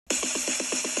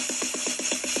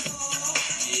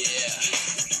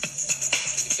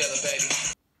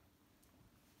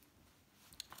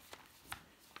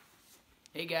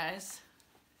Hey guys,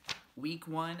 week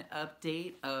 1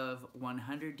 update of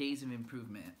 100 Days of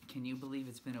Improvement. Can you believe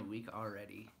it's been a week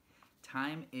already?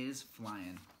 Time is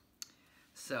flying.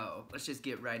 So let's just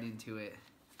get right into it.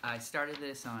 I started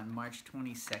this on March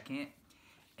 22nd,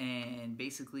 and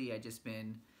basically I just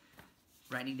been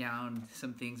writing down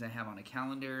some things I have on a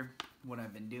calendar, what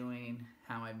I've been doing,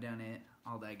 how I've done it,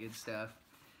 all that good stuff.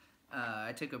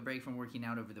 I took a break from working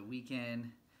out over the weekend,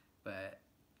 but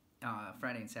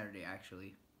Friday and Saturday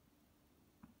actually.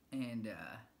 And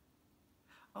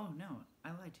oh no, I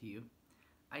lied to you.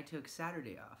 I took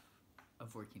Saturday off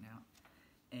of working out,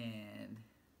 and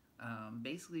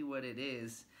basically what it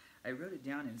is, I wrote it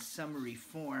down in summary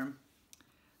form.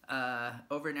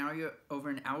 Over an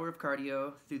hour of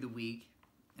cardio through the week,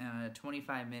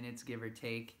 25 minutes give or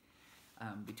take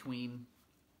between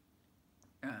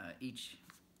each,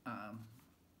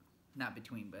 not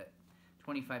between, but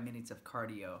 25 minutes of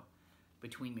cardio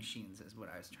between machines is what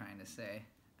I was trying to say.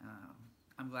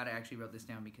 I'm glad I actually wrote this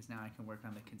down because now I can work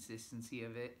on the consistency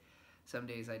of it. Some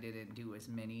days I didn't do as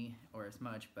many or as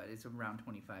much, but it's around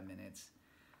 25 minutes.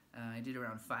 I did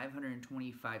around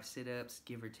 525 sit-ups,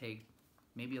 give or take,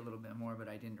 maybe a little bit more, but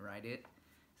I didn't write it.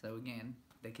 So again,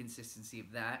 the consistency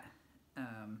of that.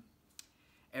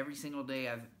 Every single day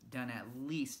I've done at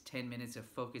least 10 minutes of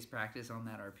focus practice on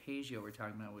that arpeggio we're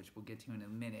talking about, which we'll get to in a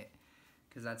minute,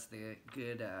 because that's the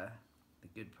good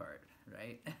part,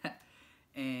 right?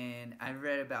 And I've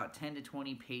read about 10 to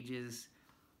 20 pages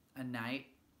a night.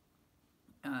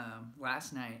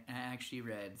 Last night I actually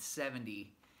read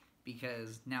 70,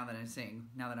 because now that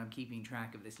I'm keeping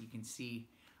track of this, you can see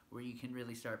where you can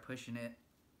really start pushing it.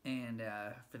 And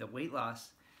for the weight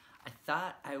loss, I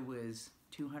thought I was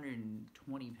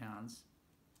 220 pounds.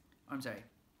 I'm sorry.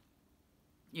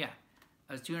 Yeah,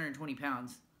 I was 220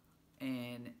 pounds,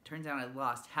 and turns out I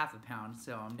lost half a pound,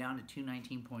 so I'm down to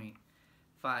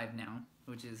 219.5 now,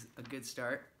 which is a good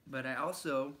start. But I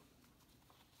also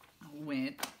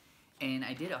went and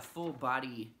I did a full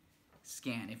body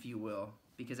scan, if you will,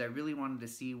 because I really wanted to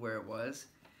see where it was,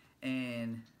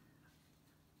 and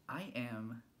I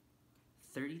am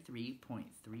 33.3%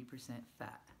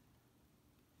 fat.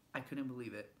 I couldn't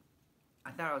believe it.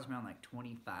 I thought I was around like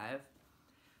 25.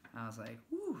 I was like,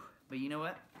 whew. But you know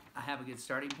what? I have a good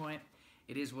starting point.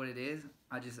 It is what it is.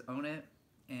 I just own it,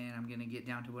 and I'm gonna get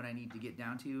down to what I need to get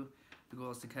down to. The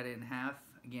goal is to cut it in half.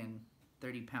 Again,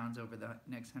 30 pounds over the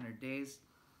next 100 days.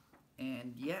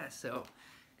 And yeah, so,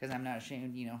 because I'm not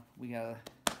ashamed, you know, we gotta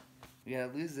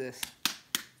lose this.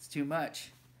 It's too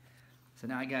much. So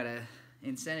now I got a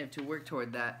incentive to work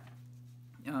toward that.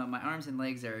 My arms and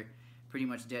legs are pretty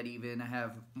much dead even. I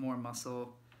have more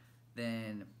muscle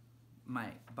than my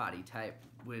body type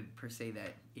would per se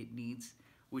that it needs,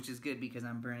 which is good because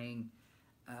I'm burning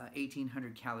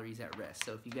 1,800 calories at rest.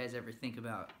 So if you guys ever think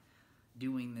about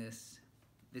doing this,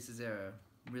 this is a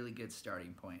really good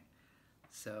starting point.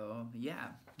 So yeah,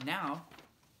 now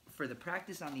for the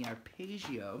practice on the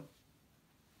arpeggio,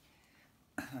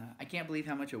 I can't believe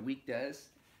how much a week does.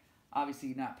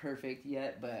 Obviously not perfect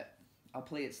yet, but I'll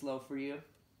play it slow for you,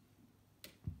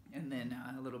 and then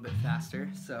a little bit faster.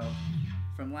 So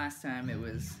from last time it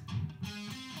was,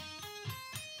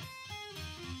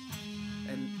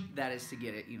 and that is to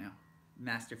get it, you know,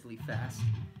 masterfully fast.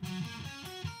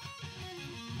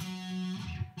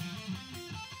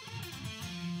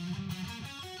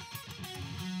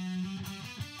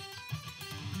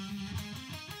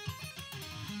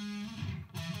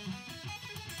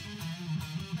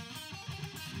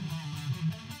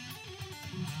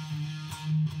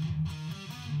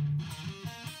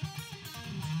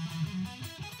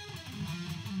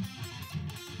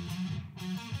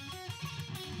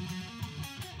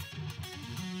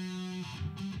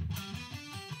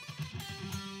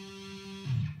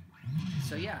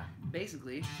 So yeah,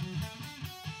 basically,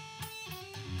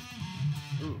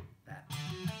 ooh, that.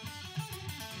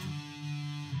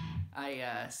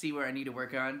 I see where I need to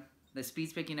work on. The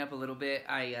speed's picking up a little bit.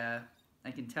 I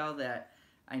can tell that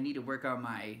I need to work on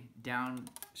my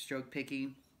downstroke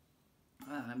picking.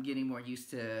 I'm getting more used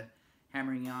to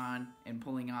hammering on and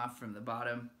pulling off from the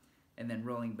bottom and then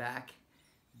rolling back.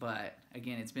 But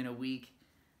again, it's been a week.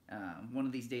 One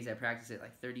of these days I practice it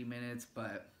like 30 minutes,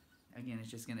 but again,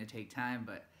 it's just gonna take time,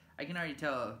 but I can already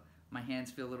tell my hands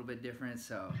feel a little bit different,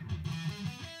 so.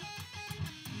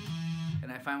 And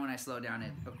I find when I slow down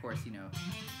it, of course, you know,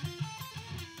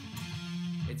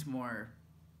 it's more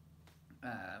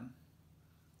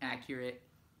accurate,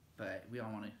 but we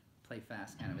all wanna play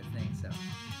fast kind of a thing, so.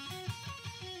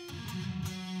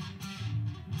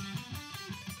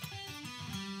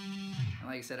 And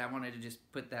like I said, I wanted to just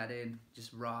put that in,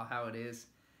 just raw how it is.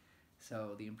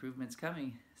 So the improvement's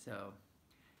coming. So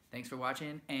thanks for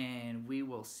watching, and we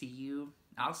will see you.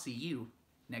 I'll see you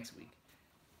next week.